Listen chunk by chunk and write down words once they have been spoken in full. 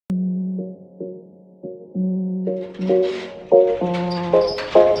Good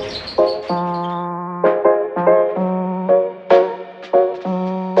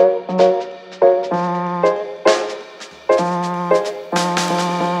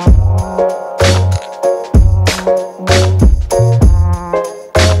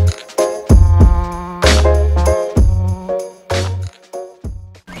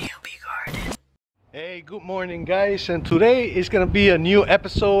morning guys, and today is gonna be a new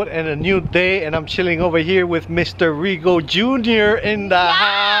episode and a new day, and I'm chilling over here with Mr. Rigo Jr. in the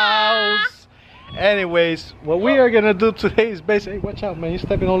house. Anyways, what we are gonna do today is basically, hey, watch out man, you're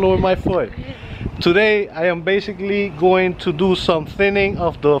stepping all over my foot. Today I am basically going to do some thinning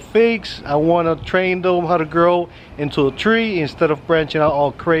of the figs. I want to train them how to grow into a tree instead of branching out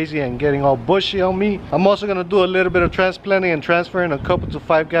all crazy and getting all bushy on me. I'm also going to do a little bit of transplanting and transferring a couple to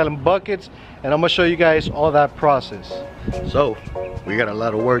 5-gallon buckets, and I'm going to show you guys all that process. So we got a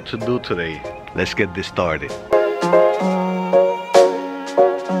lot of work to do today. Let's get this started.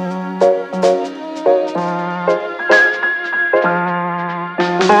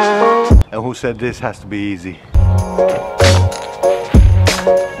 And who said this has to be easy?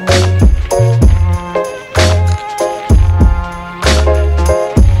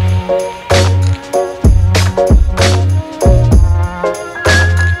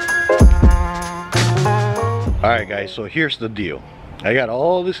 Alright guys, so here's the deal. I got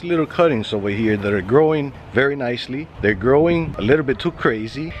all these little cuttings over here that are growing very nicely. They're growing a little bit too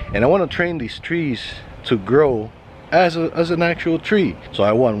crazy, and I want to train these trees to grow as an actual tree. So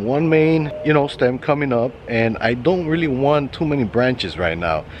I want one main, stem coming up, and I don't really want too many branches right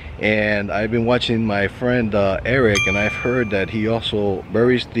now. And I've been watching my friend Eric, and I've heard that he also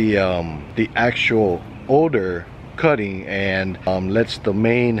buries the actual older cutting and lets the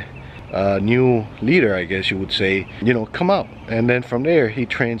main new leader, I guess you would say, come out, and then from there he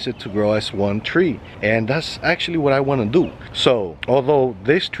trains it to grow as one tree. And that's actually what I want to do. So although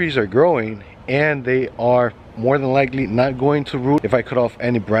these trees are growing and they are more than likely not going to root if I cut off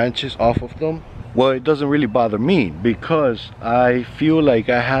any branches off of them, well, it doesn't really bother me because I feel like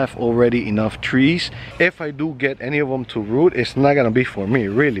I have already enough trees. If I do get any of them to root, it's not gonna be for me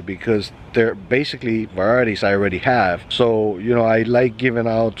really, because they're basically varieties I already have. So I like giving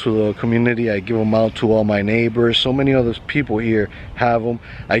out to the community. I give them out to all my neighbors. So many other people here have them.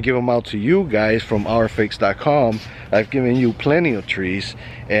 I give them out to you guys from OurFigs.com. I've given you plenty of trees,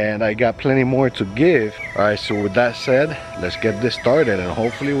 and I got plenty more to give. All right, so with that said, let's get this started, and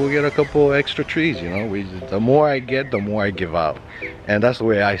hopefully we'll get a couple extra trees. The more I get, the more I give out, and that's the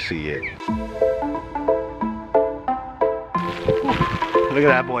way I see it. Look at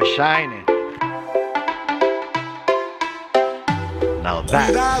that boy shining. Now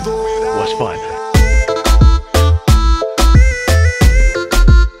that was fun.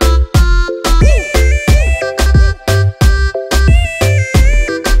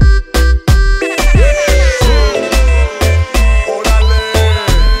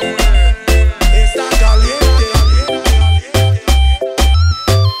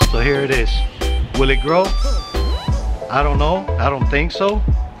 Will it grow? I don't know. I don't think so.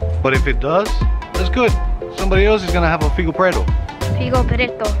 But if it does, that's good. Somebody else is gonna have a figo preto. Figo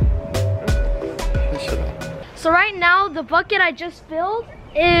preto. So right now, the bucket I just filled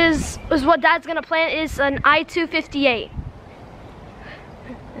is what Dad's gonna plant is an I-258.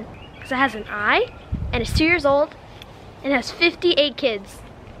 Because it has an I, and it's 2 years old, and it has 58 kids.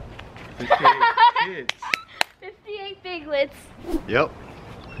 58 kids. 58 piglets. Yep.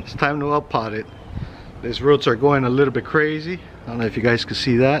 It's time to up-pot it. These roots are going a little bit crazy. I don't know if you guys can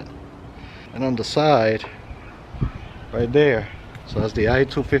see that. And on the side, right there, so that's the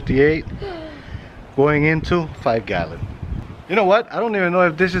I-258 going into 5-gallon. You know what? I don't even know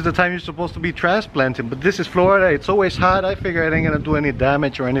if this is the time you're supposed to be transplanting, but this is Florida. It's always hot. I figure it ain't gonna do any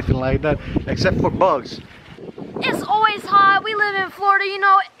damage or anything like that, except for bugs. It's always hot. We live in Florida,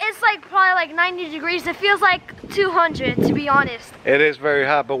 it's like probably like 90 degrees. It feels like 200, to be honest. It is very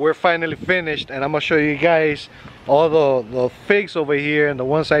hot, but we're finally finished, and I'm gonna show you guys all the figs over here, and the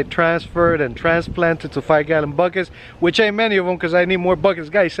ones I transferred and transplanted to 5-gallon buckets, which ain't many of them because I need more buckets.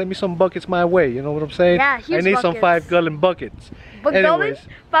 Guys, send me some buckets my way, you know what I'm saying? Yeah, huge I need buckets. some 5-gallon buckets. Anyways,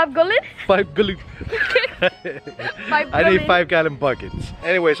 5 gallon? 5 gallon. I need 5-gallon buckets.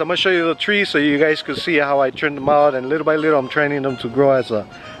 Anyways, I'm gonna show you the trees so you guys can see how I turn them out, and little by little I'm training them to grow as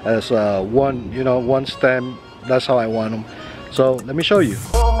a one stem. That's how I want them. So let me show you.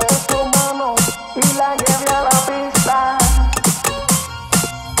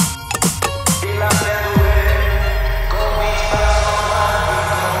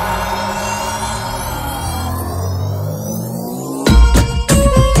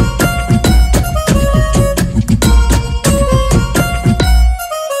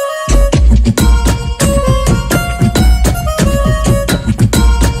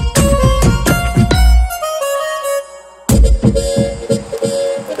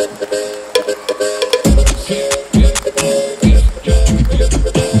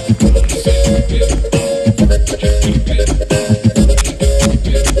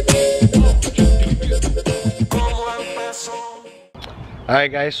 Alright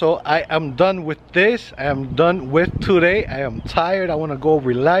guys, so I am done with this. I am done with today. I am tired. I want to go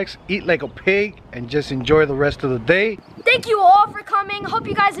relax, eat like a pig, and just enjoy the rest of the day. Thank you all for coming. Hope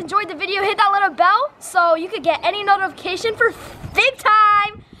you guys enjoyed the video. Hit that little bell so you could get any notification for Fig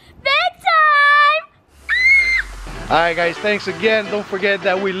Time. Fig Time! Alright guys, thanks again. Don't forget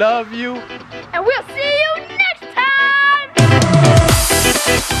that we love you. And we'll see you next time!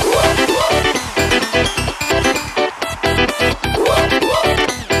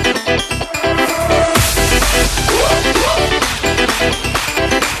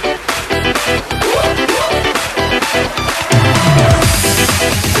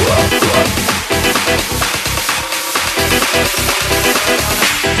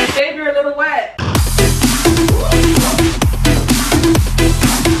 Babe, you're a little wet.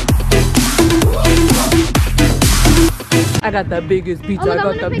 I got the biggest pizza. I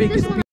got the biggest pizza.